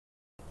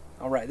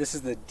Alright, this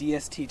is the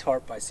Dst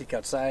Tarp by Seek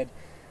Outside.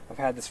 I've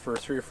had this for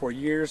 3 or 4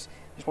 years.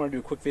 Just want to do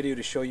a quick video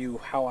to show you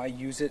how I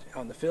use it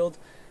out in the field.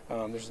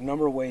 There's a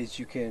number of ways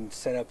you can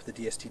set up the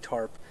Dst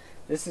Tarp.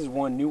 This is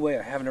one new way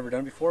I haven't ever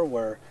done before,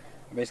 where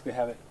I basically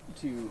have it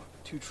to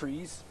 2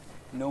 trees,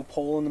 no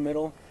pole in the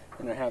middle,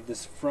 and I have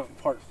this front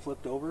part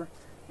flipped over,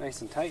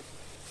 nice and tight.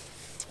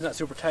 It's not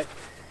super tight,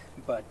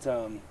 but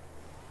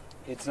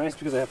it's nice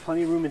because I have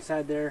plenty of room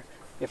inside there.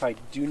 If I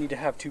do need to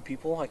have 2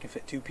 people, I can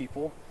fit 2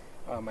 people.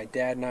 My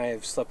dad and I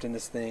have slept in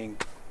this thing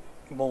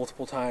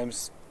multiple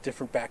times,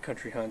 different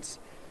backcountry hunts,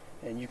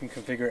 and you can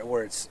configure it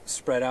where it's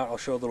spread out. I'll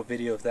show a little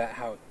video of that,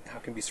 how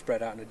it can be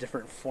spread out in a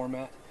different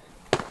format.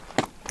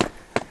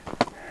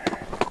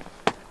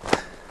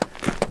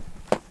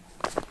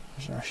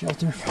 There's our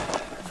shelter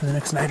for the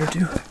next night or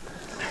 2.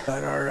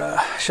 Got our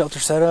shelter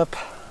set up.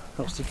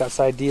 Little Seek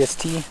Outside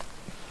DST.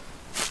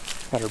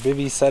 Got our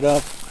bivvy set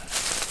up.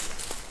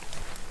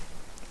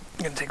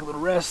 I'm gonna take a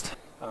little rest,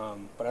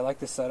 but I like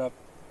this setup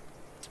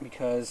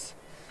because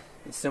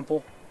it's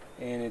simple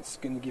and it's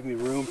going to give me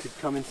room to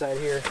come inside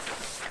here.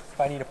 If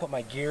I need to put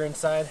my gear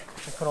inside,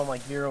 I can put all my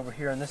gear over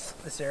here in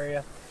this area.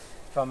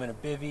 If I'm in a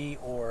bivvy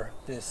or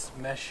this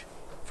mesh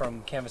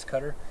from Canvas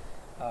Cutter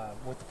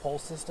with the pole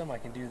system, I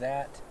can do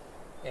that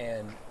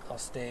and I'll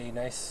stay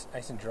nice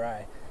and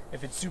dry.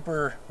 If it's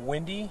super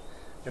windy,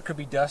 there could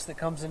be dust that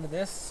comes into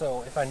this,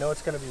 so if I know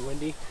it's going to be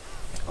windy,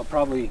 I'll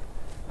probably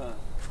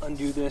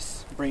undo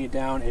this, bring it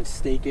down and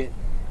stake it,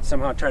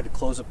 somehow try to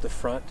close up the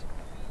front.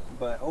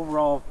 But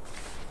overall,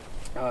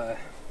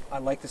 I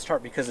like this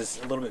tarp because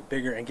it's a little bit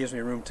bigger and gives me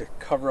room to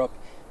cover up,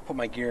 put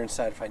my gear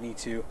inside if I need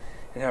to,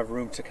 and have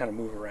room to kind of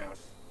move around.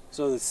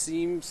 So the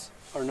seams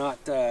are not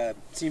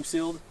seam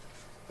sealed.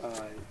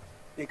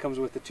 It comes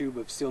with a tube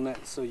of seal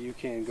net, so you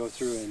can go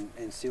through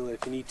and seal it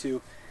if you need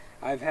to.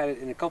 I've had it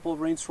in a couple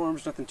of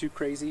rainstorms, nothing too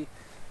crazy,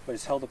 but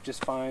it's held up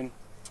just fine.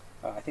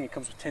 I think it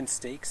comes with 10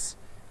 stakes.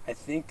 I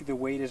think the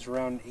weight is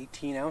around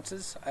 18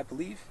 ounces, I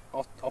believe.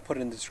 I'll put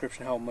it in the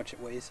description how much it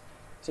weighs.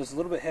 So it's a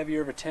little bit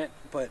heavier of a tent,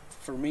 but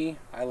for me,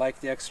 I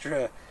like the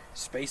extra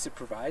space it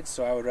provides,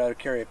 so I would rather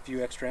carry a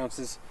few extra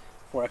ounces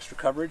for extra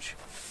coverage,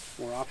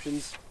 more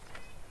options.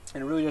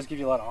 And it really does give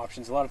you a lot of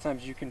options. A lot of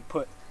times you can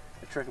put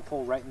a trekking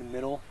pole right in the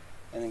middle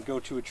and then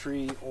go to a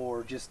tree,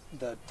 or just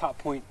the top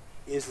point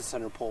is the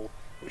center pole,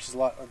 which is a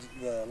lot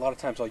of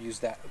times I'll use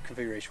that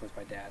configuration with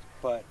my dad.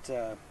 But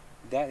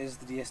that is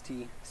the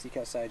DST Seek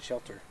Outside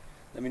shelter.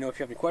 Let me know if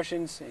you have any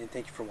questions, and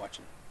thank you for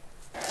watching.